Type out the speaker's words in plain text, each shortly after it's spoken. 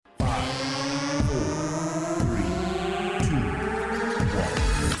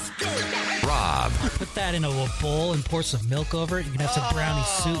that in a bowl and pour some milk over it. You can have some brownie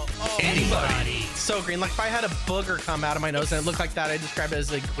soup. Anybody. So green. Like if I had a booger come out of my nose and it looked like that, I describe it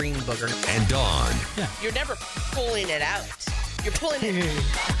as a green booger. And Dawn. You're never pulling it out. You're pulling it.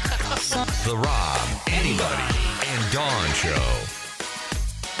 The Rob, Anybody, and Dawn Show.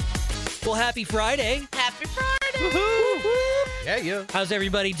 Well, happy Friday. Happy Friday. Yeah, you. How's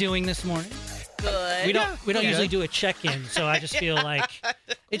everybody doing this morning? Good. We don't usually do a check-in, so I just feel like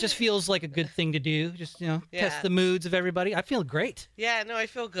it just feels like a good thing to do. Just test the moods of everybody. I feel great. Yeah, no, I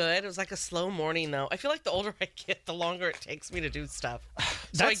feel good. It was like a slow morning, though. I feel like the older I get, the longer it takes me to do stuff.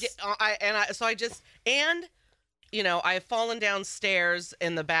 So I've fallen downstairs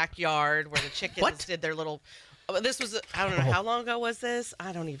in the backyard where the chickens did their little. This was I don't know how long ago was this.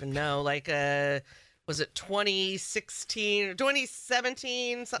 I don't even know. Like was it 2016 or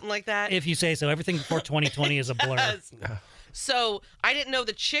 2017, something like that? If you say so. Everything before 2020 is a blur. Yes. So I didn't know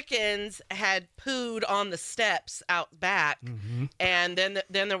the chickens had pooed on the steps out back, and then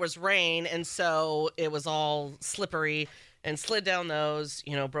there was rain, and so it was all slippery and slid down those,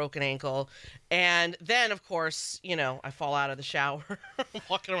 broken ankle. And then, of course, I fall out of the shower,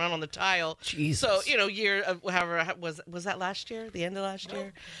 walking around on the tile. Jesus. So, however, was that last year? The end of last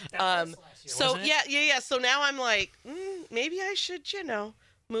year? That was last year, yeah. So now I'm like, maybe I should,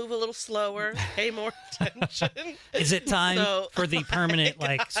 move a little slower, pay more attention. Is it time for the permanent,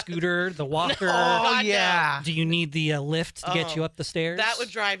 scooter, the walker? Oh, yeah. Do you need the lift to get you up the stairs? That would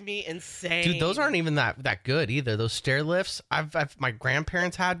drive me insane. Dude, those aren't even that good either. Those stair lifts. My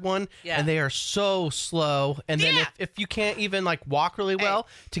grandparents had one, and they are so slow. And then if you can't even walk really well,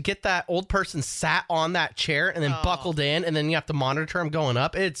 to get that old person sat on that chair and then buckled in, and then you have to monitor them going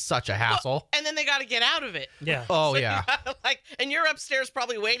up. It's such a hassle. Well, and then they got to get out of it. Yeah. Oh, So yeah. and you're upstairs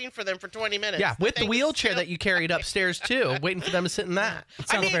probably waiting for them for 20 minutes. Yeah, with the wheelchair that you carried upstairs too, waiting for them to sit in that. It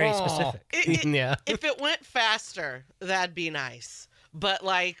sounds very specific. Yeah. If it went faster, that'd be nice. But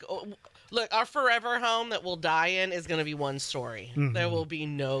look, our forever home that we'll die in is going to be one story. There will be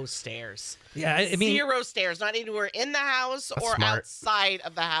no stairs. Yeah, I mean, zero stairs, not anywhere in the house or smart. outside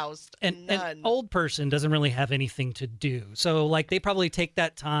of the house. None. None. An old person doesn't really have anything to do. So, they probably take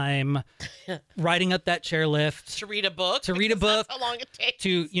that time riding up that chairlift. To read a book. That's how long it takes.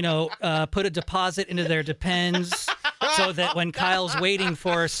 To, put a deposit into their Depends so that when Kyle's waiting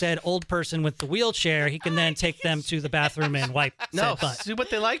for said old person with the wheelchair, he can then take them to the bathroom and wipe said butt. See, what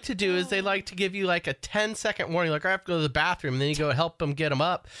they like to do is they like to give you a 10-second warning, I have to go to the bathroom, and then you go help them get them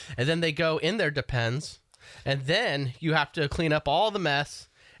up, and then they go in their Depends, and then you have to clean up all the mess,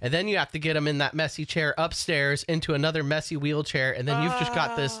 and then you have to get them in that messy chair upstairs into another messy wheelchair, and then you've just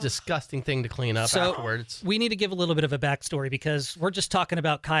got this disgusting thing to clean up afterwards. We need to give a little bit of a backstory because we're just talking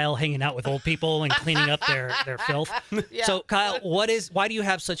about Kyle hanging out with old people and cleaning up their filth. Yeah. So, Kyle, why do you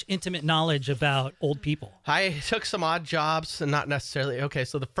have such intimate knowledge about old people? I took some odd jobs, and not necessarily. Okay,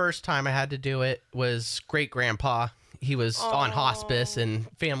 so the first time I had to do it was great-grandpa. He was on hospice, and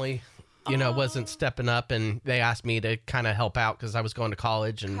family wasn't stepping up, and they asked me to kind of help out because I was going to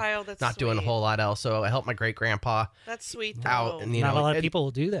college and Kyle, that's not doing a sweet. whole lot else. So I helped my great-grandpa That's sweet, though. out. And, Not a lot of people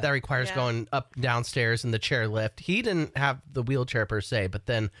will do that. That requires going up downstairs in the chairlift. He didn't have the wheelchair per se, but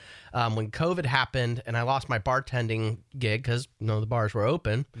then when COVID happened and I lost my bartending gig because the bars were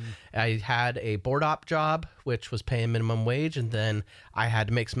open, I had a board op job, which was paying minimum wage, and then I had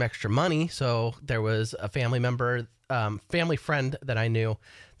to make some extra money. So there was a family friend that I knew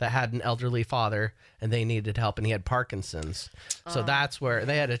that had an elderly father, and they needed help, and he had Parkinson's. So that's where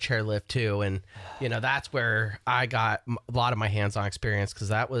they had a chairlift too, and that's where I got a lot of my hands-on experience because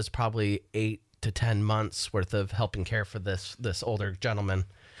that was probably 8 to 10 months worth of helping care for this older gentleman,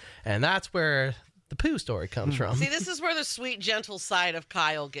 and that's where the poo story comes from. See, this is where the sweet, gentle side of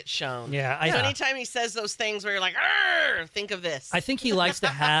Kyle gets shown. Yeah, So anytime he says those things where you're like, "Arr," think of this. I think he likes to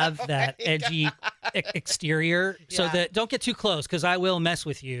have that edgy exterior so that don't get too close because I will mess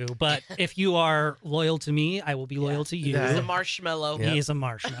with you. But if you are loyal to me, I will be loyal to you. He's a marshmallow. He is a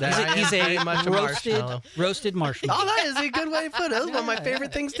marshmallow. That He's is a very much a marshmallow. roasted marshmallow. Oh, that is a good way to put it. That's one of my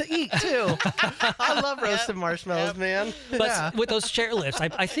favorite things to eat, too. I love roasted marshmallows, man. But with those chairlifts,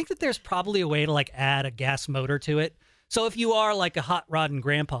 I think that there's probably a way to add a gas motor to it. So if you are a hot rod and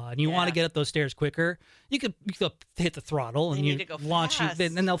grandpa and you want to get up those stairs quicker, you could hit the throttle and you launch you,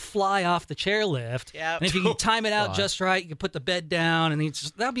 and then they'll fly off the chairlift. Yep. And if you can time it out just right, you can put the bed down, and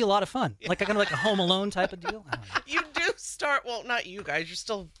that'd be a lot of fun. Like a Home Alone type of deal. I don't know. You do start, well, not you guys, you're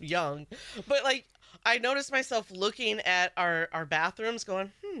still young, but I noticed myself looking at our bathrooms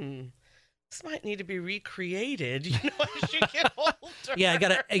going, this might need to be recreated, as you get older. Yeah,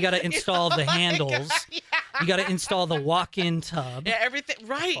 I gotta install the handles. You got to install the walk-in tub. Yeah, everything.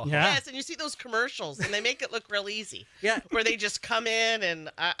 Right. Yeah. Yes, and you see those commercials, and they make it look real easy. Yeah. Where they just come in, and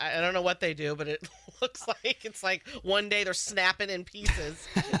I don't know what they do, but it looks like it's like one day they're snapping in pieces.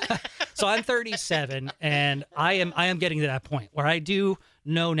 So I'm 37, and I am getting to that point where I do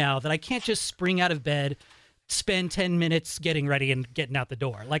know now that I can't just spring out of bed, spend 10 minutes getting ready and getting out the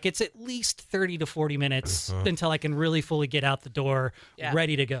door. Like, it's at least 30 to 40 minutes until I can really fully get out the door,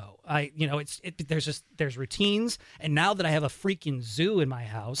 ready to go. There's routines. And now that I have a freaking zoo in my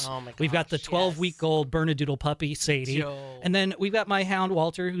house, we've got the 12-week-old Bernedoodle puppy, Sadie. Joe. And then we've got my hound,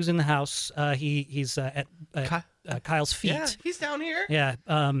 Walter, who's in the house. He's at Kyle's feet. Yeah, he's down here. Yeah.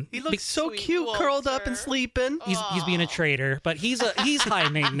 He looks so Sweet cute, curled up Walter. and sleeping. He's being a traitor, but he's high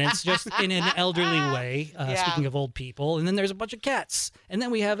maintenance, just in an elderly way. Speaking of old people, and then there's a bunch of cats, and then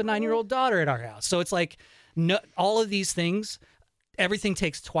we have a 9-year-old daughter at our house. So it's like, all of these things, everything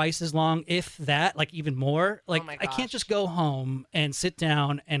takes twice as long, if that, like even more. Like, my I can't gosh. just go home and sit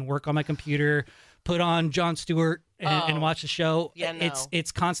down and work on my computer, put on Jon Stewart and watch a show. Yeah, no.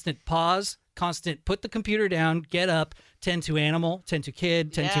 It's constant pause. Constant put the computer down, get up, tend to animal, tend to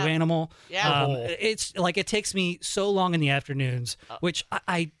kid, tend to animal. Yeah. It's like, it takes me so long in the afternoons, which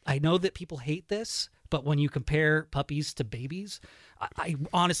I know that people hate this, but when you compare puppies to babies, I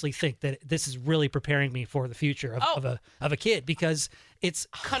honestly think that this is really preparing me for the future of a kid, because it's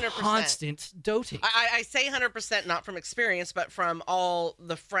 100%. constant doting. I say 100% not from experience, but from all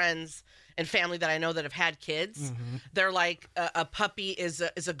the friends and family that I know that have had kids. They're like, a puppy is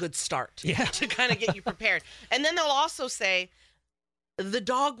a good start to kind of get you prepared. And then they'll also say, the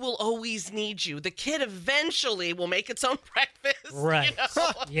dog will always need you. The kid eventually will make its own breakfast. Right. You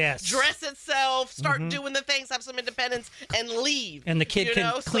know? Yes. Dress itself, start doing the things, have some independence, and leave. And the kid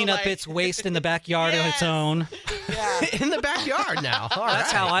can clean up its waste in the backyard on its own. Yeah. In the backyard now. All right.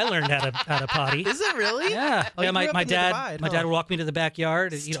 That's how I learned how to potty. Is it really? Yeah. Oh, you grew up My in the dad Divide, my huh? dad would walk me to the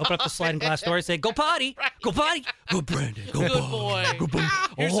backyard, and he'd open up the sliding glass door and say, "Go potty, go potty, go Brandon, go Good boy, boy. go boy.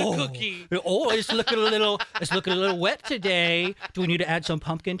 Here's a cookie." Oh, it's looking a little wet today. Do we need to add some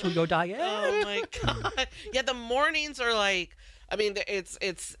pumpkin to your diet? Oh my god! Yeah, the mornings are like. I mean,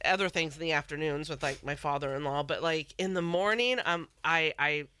 it's other things in the afternoons with like my father-in-law, but like in the morning,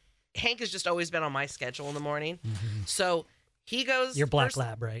 Hank has just always been on my schedule in the morning, so he goes. Your black first-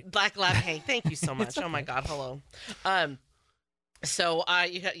 lab, right? Black lab Hank. Thank you so much. Oh my god, hello. So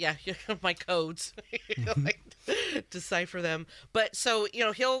you have my codes. Like, decipher them. But so,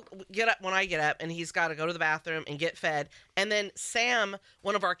 he'll get up when I get up, and he's got to go to the bathroom and get fed. And then Sam,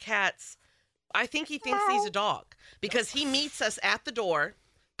 one of our cats, I think he thinks he's a dog because he meets us at the door,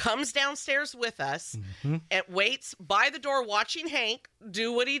 comes downstairs with us, and waits by the door watching Hank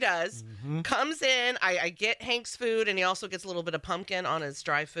do what he does, comes in, I get Hank's food, and he also gets a little bit of pumpkin on his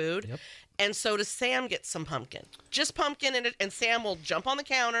dry food. Yep. And so does Sam get some pumpkin. Just pumpkin in it, and Sam will jump on the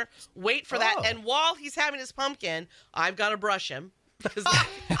counter, wait for that, and while he's having his pumpkin, I've got to brush him. Because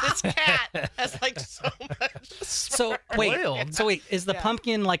this cat has like so much. So wait, is the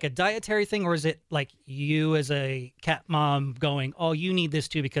pumpkin like a dietary thing, or is it like you as a cat mom going, "Oh, you need this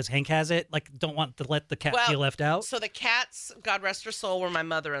too because Hank has it"? Like, don't want to let the cat feel left out. So the cats, God rest her soul, were my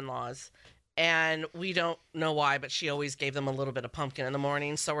mother-in-law's, and we don't know why, but she always gave them a little bit of pumpkin in the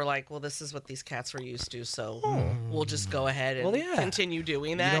morning. So we're like, well, this is what these cats were used to, so we'll just go ahead and continue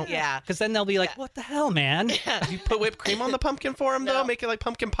doing that. Yeah, because then they'll be like, "What the hell, man?" You put whipped cream on the pumpkin for him, though? Make it like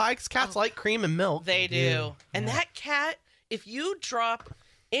pumpkin pie? Because cats like cream and milk. They do. And that cat, if you drop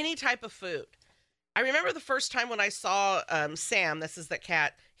any type of food, I remember the first time when I saw Sam, this is the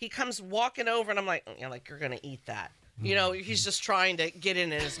cat, he comes walking over, and I'm like, you're going to eat that. He's just trying to get it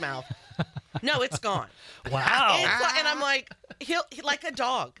in his mouth. No, it's gone. Wow. And I'm like, he like a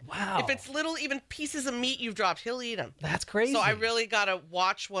dog. Wow. If it's little, even pieces of meat you've dropped, he'll eat them. That's crazy. So I really got to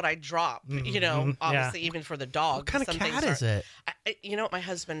watch what I drop, obviously, even for the dog. What kind of cat is it? My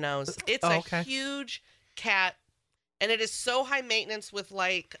husband knows. It's a huge cat, and it is so high maintenance with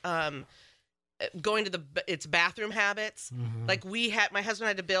like going to its bathroom habits. Like my husband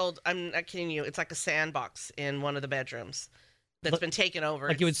had to build, I'm not kidding you, it's like a sandbox in one of the bedrooms that's been taken over.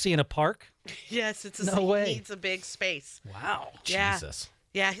 Like you would see in a park? Yes, it needs a big space. Wow. Yeah. Jesus.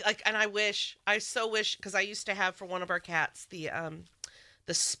 Yeah, and I so wish, because I used to have for one of our cats the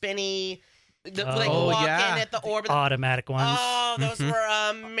spinny, walk in at the orbit. Automatic ones. Oh, those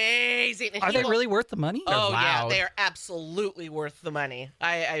were amazing. And Are they really worth the money? Oh yeah, they are absolutely worth the money.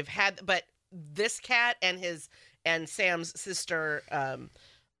 I've had, but this cat and Sam's sister.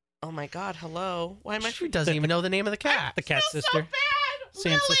 Oh my God! Hello. Why am I? She doesn't even know the name of the cat. The cat sister. So bad.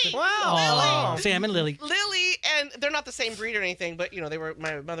 Sam's Lily. sister. Wow. Oh, Sam and Lily. Lily, and they're not the same breed or anything, but they were.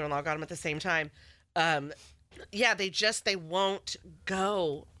 My mother-in-law got them at the same time. Yeah, they won't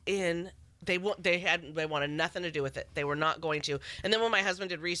go in. They wanted nothing to do with it. They were not going to. And then when my husband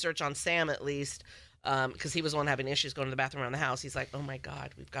did research on Sam, at least, because he was the one having issues going to the bathroom around the house, he's like, oh my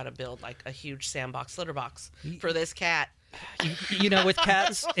God, we've got to build like a huge sandbox litter box for this cat. You know, with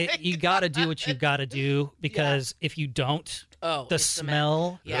cats, you got to do what you got to do, because if you don't, the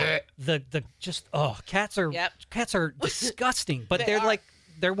smell, cats are disgusting, but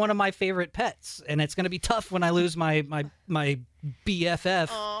they're one of my favorite pets, and it's going to be tough when I lose my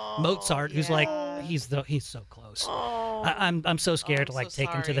BFF Mozart, who's like he's so close. I'm so scared to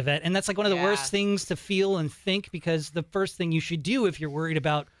take him to the vet, and that's like one of the worst things to feel and think, because the first thing you should do if you're worried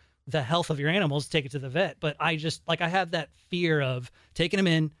about the health of your animals, take it to the vet. But I just I have that fear of taking them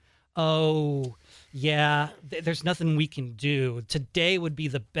in. There's nothing we can do. Today would be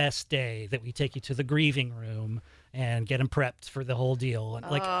the best day that we take you to the grieving room and get them prepped for the whole deal. And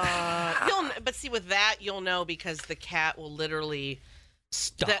but see, with that, you'll know, because the cat will literally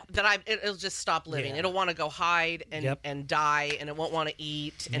stop. It'll just stop living. It'll want to go hide and die, and it won't want to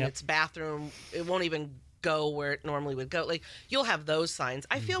eat. And its bathroom, it won't even go where it normally would go. Like, you'll have those signs.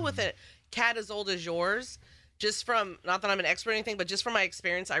 I feel with a cat as old as yours, just from, not that I'm an expert or anything, but just from my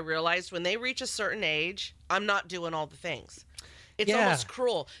experience, I realized when they reach a certain age, I'm not doing all the things. It's almost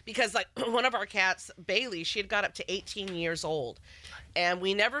cruel, because like one of our cats, Bailey, she had got up to 18 years old, and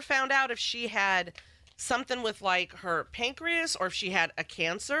we never found out if she had something with like her pancreas or if she had a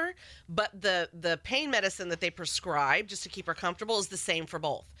cancer, but the pain medicine that they prescribe just to keep her comfortable is the same for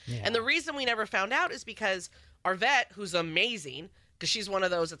both. And the reason we never found out is because our vet, who's amazing, because she's one of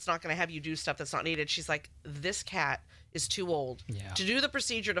those that's not going to have you do stuff that's not needed, she's like, this cat is too old to do the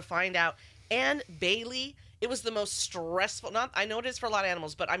procedure to find out. And Bailey, it was the most stressful, I know it is for a lot of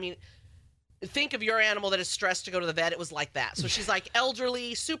animals, but I mean, think of your animal that is stressed to go to the vet. It was like that. So she's like,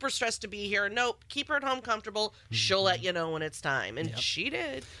 elderly, super stressed to be here. Nope, keep her at home comfortable. She'll let you know when it's time. And she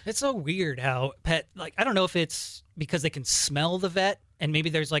did. It's so weird how I don't know if it's because they can smell the vet, and maybe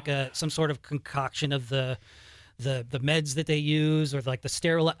there's like some sort of concoction of the meds that they use, or like the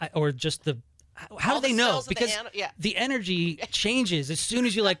sterile, or just the, how do they know? Because the energy changes as soon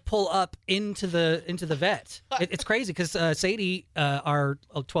as you pull up into the vet. It's crazy, because Sadie, our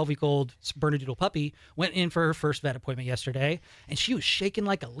 12-week-old Bernedoodle puppy, went in for her first vet appointment yesterday, and she was shaking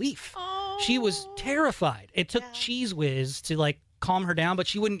like a leaf. She was terrified. It took Cheese Whiz to calm her down, but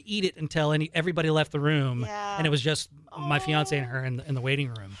she wouldn't eat it until everybody left the room, and it was just my fiance and her in the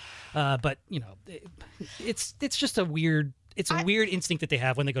waiting room. But it's just a weird. It's a weird instinct that they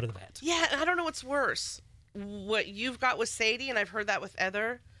have when they go to the vet. Yeah, and I don't know what's worse. What you've got with Sadie, and I've heard that with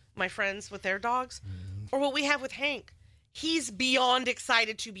my friends with their dogs, or what we have with Hank. He's beyond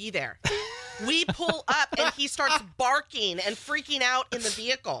excited to be there. We pull up, and he starts barking and freaking out in the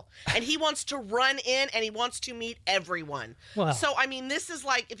vehicle. And he wants to run in, and he wants to meet everyone. Wow. So, I mean, this is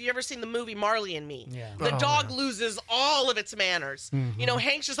like, if you've ever seen the movie Marley and Me, the dog loses all of its manners. Mm-hmm. You know,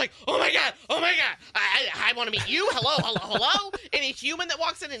 Hank's just like, oh my God, I want to meet you. Hello. Any human that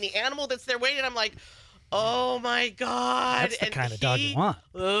walks in, any animal that's there waiting, I'm like, oh my God. That's the kind of dog you want.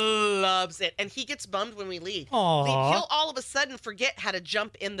 Loves it. And he gets bummed when we leave. Aww. He'll all of a sudden forget how to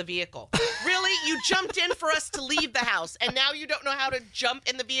jump in the vehicle. Really? You jumped in for us to leave the house, and now you don't know how to jump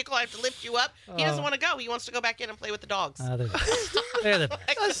in the vehicle? I have to lift you up? He doesn't want to go. He wants to go back in and play with the dogs. They're the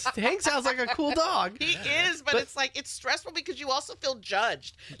best. Hank sounds like a cool dog. He is, but it's stressful, because you also feel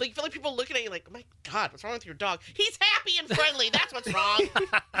judged. Like, you feel like people looking at you like, oh my God, what's wrong with your dog? He's happy and friendly. That's what's wrong.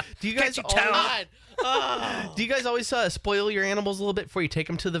 Do you guys Do you guys always spoil your animals a little bit before you take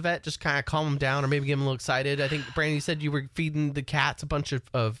them to the vet? Just kind of calm them down, or maybe get them a little excited? I think, Brandon, you said you were feeding the cats a bunch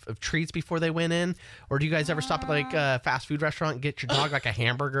of treats before they went in. Or do you guys ever stop at a fast food restaurant and get your dog a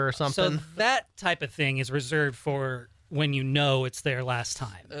hamburger or something? So that type of thing is reserved for when you know it's their last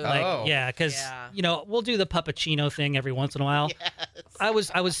time. Because we'll do the puppuccino thing every once in a while.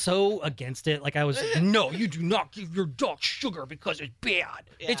 Yes. I was so against it. No, you do not give your dog sugar because it's bad.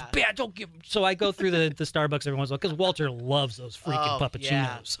 Yeah. It's bad. Don't give. So I go through the Starbucks every once in a while, because Walter loves those freaking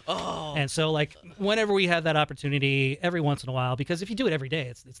puppuccinos. Yeah. And so whenever we have that opportunity, every once in a while, because if you do it every day,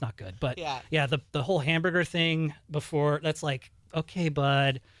 it's not good. But the whole hamburger thing before, that's like, okay,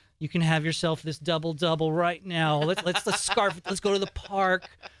 bud, you can have yourself this double right now. Let's scarf. Let's go to the park.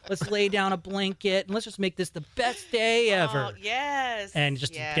 Let's lay down a blanket, and let's just make this the best day ever. Oh, yes. And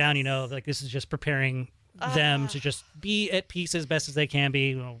just down, this is just preparing them to just be at peace as best as they can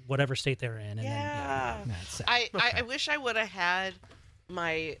be, whatever state they're in. And then, I wish I would have had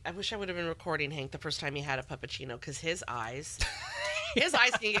I wish I would have been recording Hank the first time he had a puppuccino, because his eyes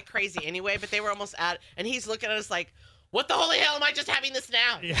can get crazy anyway. But they were almost and he's looking at us like, what the holy hell am I just having this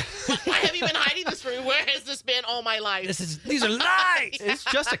now? Yeah. Why have you been hiding this from me? Where has this been all my life? These are lies. It's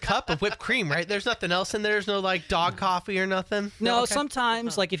just a cup of whipped cream, right? There's nothing else in there. There's no like dog coffee or nothing. No, Okay.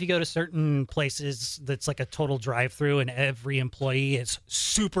 sometimes like if you go to certain places that's like a total drive-through and every employee is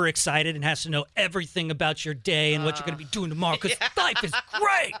super excited and has to know everything about your day and what you're going to be doing tomorrow because life is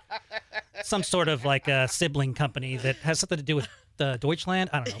great. Some sort of like a sibling company that has something to do with Deutschland.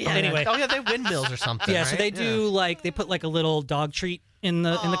 I don't know. But anyway. Oh yeah, they have windmills or something. Yeah, so right? they do like they put like a little dog treat in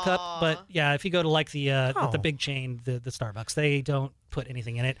the cup. But yeah, if you go to like the big chain, the Starbucks, they don't put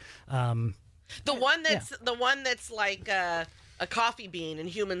anything in it. The one that's like a coffee bean and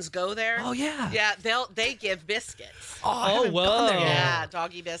humans go there. Oh yeah. Yeah, they give biscuits. Oh whoa. Yeah,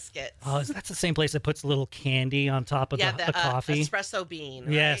 doggy biscuits. Oh, that's the same place that puts a little candy on top of the coffee. Espresso bean.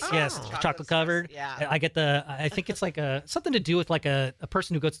 Right? Yes, yes, chocolate covered. Yeah. I get I think it's like something to do with like a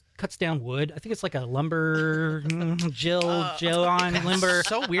person who cuts down wood. I think it's like a lumber Jill on limber.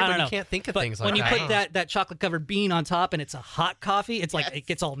 So weird I don't when know. you can't think of But things like when you that. put that chocolate covered bean on top and it's a hot coffee, it's like it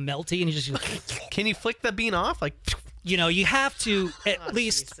gets all melty and you just Can you flick the bean off? Like, you have to at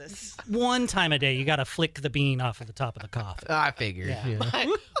least Jesus. one time a day. You got to flick the bean off of the top of the coffee. I figured. Yeah.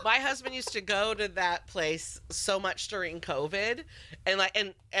 My husband used to go to that place so much during COVID,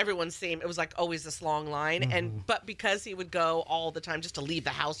 and everyone seemed it was like always this long line, but because he would go all the time just to leave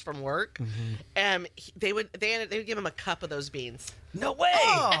the house from work, they would give him a cup of those beans. No way!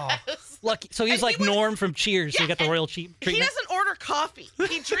 Oh. Lucky. So he's And like he would- Norm from Cheers. So you got the and royal He treatment. doesn't order coffee.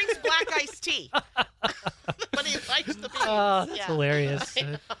 He drinks black iced tea, but he likes the beans. Oh, that's Yeah. hilarious.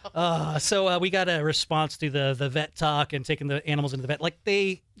 So we got a response to the vet talk and taking the animals into the vet. Like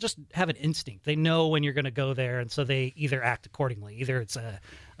they just have an instinct. They know when you're going to go there, and so they either act accordingly. Either it's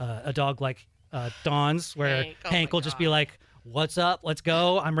a dog like Dawn's, where Hank. Oh, Hank my will just God. be like, "What's up? Let's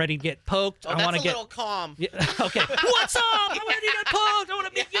go. I'm ready to get poked. I That's want a to get." little calm. Yeah, okay. What's up? I'm ready to get poked. I want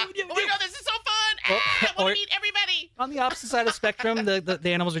to meet you. Oh my God, this is so fun! I Or- want to meet everybody. On the opposite side of the spectrum, the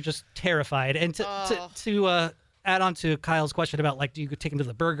animals are just terrified. And to add on to Kyle's question about like, do you take them to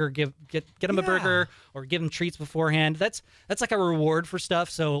the burger, get them a burger, or give them treats beforehand? That's like a reward for stuff.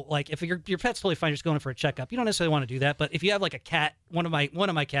 So like, if your pet's totally fine, just going in for a checkup, you don't necessarily want to do that. But if you have like a cat, one of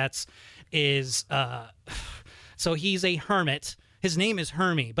my cats is so he's a hermit. His name is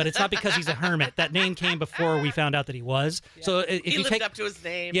Hermie, but it's not because he's a hermit. That name came before we found out that he was. Yeah. So if He you lived take up to his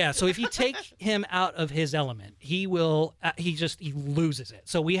name. yeah, so if you take him out of his element, he will he loses it.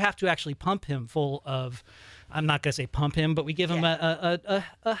 So we have to actually pump him full of, I'm not gonna say pump him, but we give him a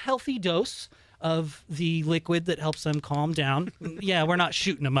healthy dose of the liquid that helps them calm down. Yeah, we're not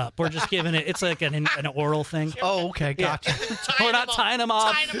shooting him up. We're just giving it. It's like an oral thing. Oh, okay, gotcha. We're not tying him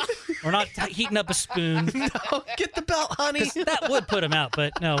off. Tying him off. We're not heating up a spoon. No, get the belt, honey. 'Cause that would put him out,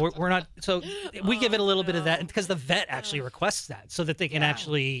 but no, we're not. So we give it a little bit of that, because the vet actually requests that so that they can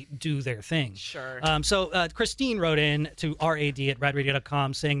actually do their thing. Sure. So Christine wrote in to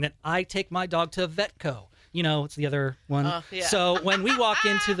rad@radradio.com saying that I take my dog to Vetco. You know, it's the other one. Yeah. So when we walk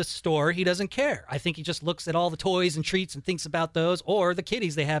into the store, he doesn't care. I think he just looks at all the toys and treats and thinks about those, or the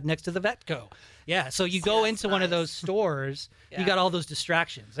kitties they have next to the Vetco. Yeah, so you go into one of those stores, you got all those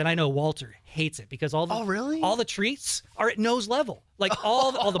distractions. And I know Walter hates it because all the treats are at nose level. Like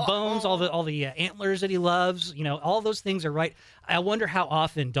all the bones, all the antlers that he loves, you know, all those things are right. I wonder how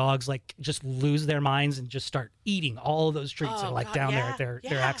often dogs like just lose their minds and just start eating all of those treats that are like God, down yeah, there at their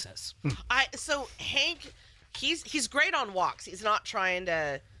yeah. access. So Hank, he's great on walks. He's not trying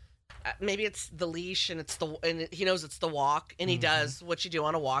to. Maybe it's the leash and he knows it's the walk, and he does what you do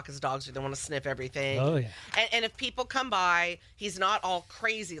on a walk as dogs do. They want to sniff everything. Oh yeah. And if people come by, he's not all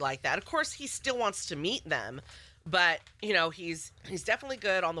crazy like that. Of course, he still wants to meet them, but you know he's definitely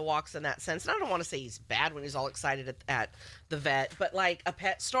good on the walks in that sense. And I don't want to say he's bad when he's all excited at the vet, but like a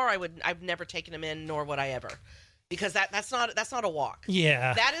pet store, I've never taken him in, nor would I ever. Because that's not a walk.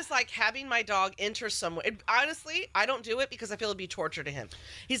 Yeah. That is like having my dog enter somewhere. Honestly, I don't do it because I feel it'd be torture to him.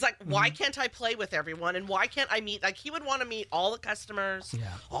 He's like, why can't I play with everyone? And why can't I meet, like he would want to meet all the customers,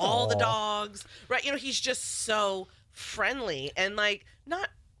 all the dogs, right? You know, he's just so friendly and like not,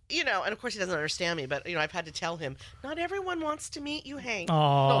 you know, and of course he doesn't understand me, but you know, I've had to tell him, not everyone wants to meet you, Hank. Aww.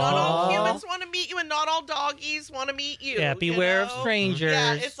 Not all humans want to meet you, and not all doggies want to meet you. Yeah, beware you of know? strangers.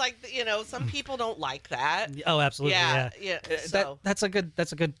 Yeah, it's like, you know, some people don't like that. Oh, absolutely. Yeah. So. That's a good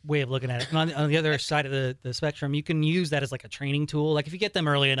way of looking at it. And on the other side of the spectrum, you can use that as like a training tool. Like if you get them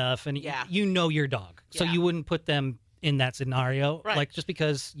early enough, and you know your dog, so you wouldn't put them in that scenario, Right. like just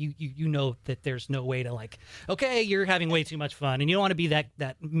because you know that there's no way to like, okay, you're having way too much fun, and you don't want to be that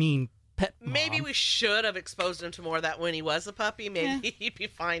mean pet Maybe mom. we should have exposed him to more of that when he was a puppy. Maybe he'd be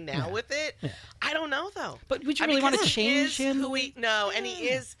fine now with it. Yeah. I don't know though. But would you really want to change him? And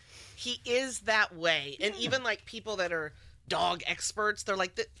he is that way. And even like people that are dog experts, they're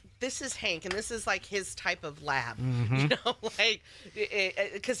like, this is Hank, and this is like his type of lab, you know, like,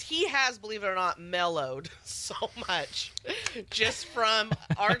 because he has, believe it or not, mellowed so much just from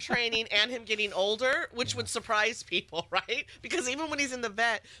our training and him getting older, which would surprise people, right? Because even when he's in the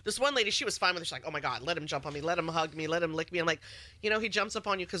vet, this one lady, she was fine with it. She's like, oh my God, let him jump on me, let him hug me, let him lick me. I'm like, you know, he jumps up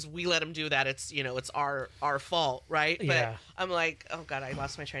on you because we let him do that. It's, you know, it's our fault, right? But Yeah. I'm like, oh God, I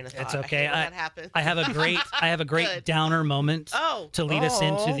lost my train of thought. It's okay. I hate when that happens. I have a great Good. downer moment to lead us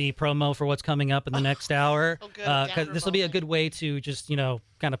into the promo for what's coming up in the next hour. Oh, good. Because Downer this will be a moment. good way to just, you know,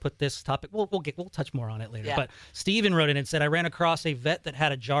 kind of put this topic. We'll touch more on it later. Yeah. But Steven wrote in and said, I ran across a vet that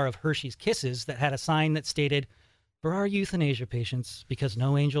had a jar of Hershey's Kisses that had a sign that stated, "For our euthanasia patients, because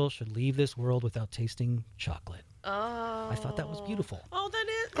no angel should leave this world without tasting chocolate." Oh. I thought that was beautiful. Oh, that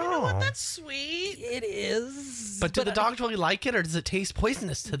is. You know what? That's sweet. It is. But do the dogs really like it, or does it taste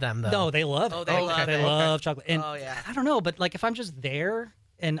poisonous to them, though? No, they love it. Oh, they love They it. love chocolate. And Oh, yeah. I don't know, but like if I'm just there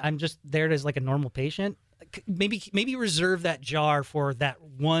and I'm just there as like a normal patient, maybe reserve that jar for that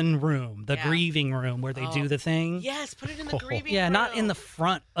one room, the grieving room where they do the thing. Yes, put it in the grieving Yeah, room. not in the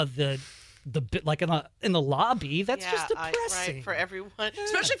front of the bit like in the lobby. That's just depressing. Right, for everyone,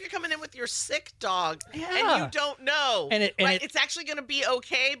 especially if you're coming in with your sick dog and Yeah. you don't know. And it's actually going to be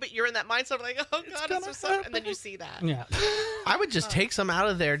okay, but you're in that mindset of like, oh God, it's just so, and then you see that. Yeah. I would just take some out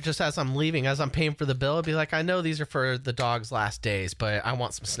of there just as I'm leaving, as I'm paying for the bill. I'd be like, I know these are for the dog's last days, but I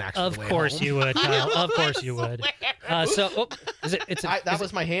want some snacks for Of the way course home. you would, Kyle. Of course you would. That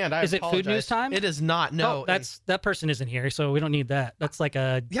was my hand. Is it food news time? It is not. No, that person isn't here, so we don't need that. That's like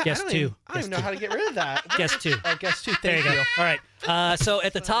a guest two. I don't even know how to get rid of that. Guest two. Guest two. There Thank you you. go. All right. So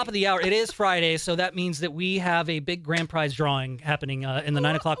at the top of the hour, it is Friday, so that means that we have a big grand prize drawing happening in the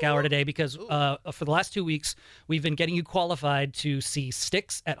 9 o'clock hour today because for the last 2 weeks, we've been getting you qualified to see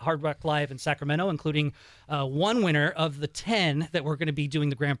Styx at Hard Rock Live in Sacramento, including one winner of the 10 that we're going to be doing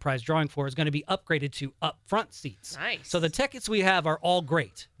the grand prize drawing for is going to be upgraded to up front seats. Nice. So the tickets we have are all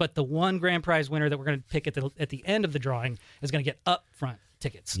great, but the one grand prize winner that we're going to pick at the end of the drawing is going to get up front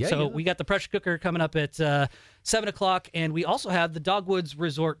tickets. We got the pressure cooker coming up at 7 o'clock, and we also have the Dogwoods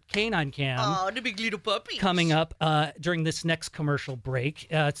Resort Canine Cam Oh, the big little puppy coming up during this next commercial break.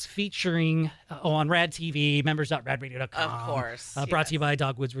 It's featuring on Rad TV, members.radradio.com. Of course. Brought to you by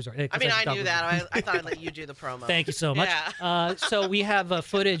Dogwoods Resort. I mean, I knew that. I thought I'd let you do the promo. Thank you so much. Yeah. So we have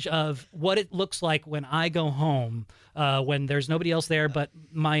footage of what it looks like when I go home, when there's nobody else there but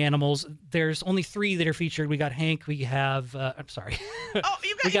my animals. There's only 3 that are featured. We got Hank. We have, I'm sorry. Oh,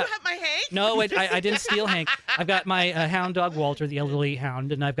 you have my Hank? No, I didn't steal Hank. I've got my hound dog Walter, the elderly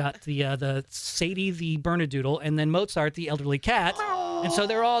hound, and I've got the Sadie, the Bernedoodle, and then Mozart, the elderly cat. Aww. And so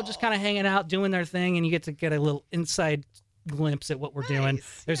they're all just kind of hanging out, doing their thing, and you get to get a little inside glimpse at what we're doing.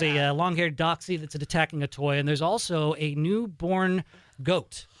 There's a long-haired Doxy that's attacking a toy, and there's also a newborn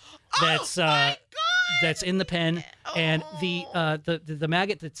goat that's that's in the pen, and the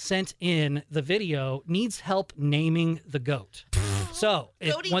maggot that sent in the video needs help naming the goat. So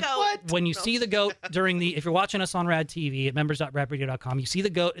when you see the goat if you're watching us on Rad TV at members.radradio.com, you see the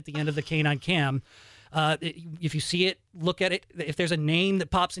goat at the end of the canine cam. If you see it, look at it. If there's a name that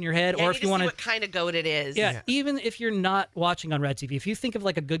pops in your head, or if you want to, what kind of goat it is. yeah, even if you're not watching on Rad TV, if you think of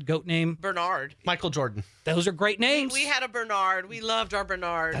like a good goat name, Bernard. Michael Jordan. those are great names. We had a Bernard. We loved our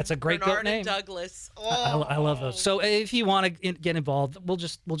Bernard. That's a great Bernard goat name. and Douglas. I love those. So if you want to get involved, we'll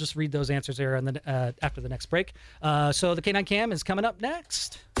just read those answers there after the next break. So the Canine Cam is coming up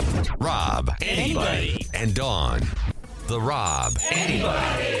next. Rob, anybody, and Dawn. The Rob,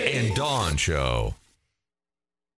 anybody, and Dawn Show.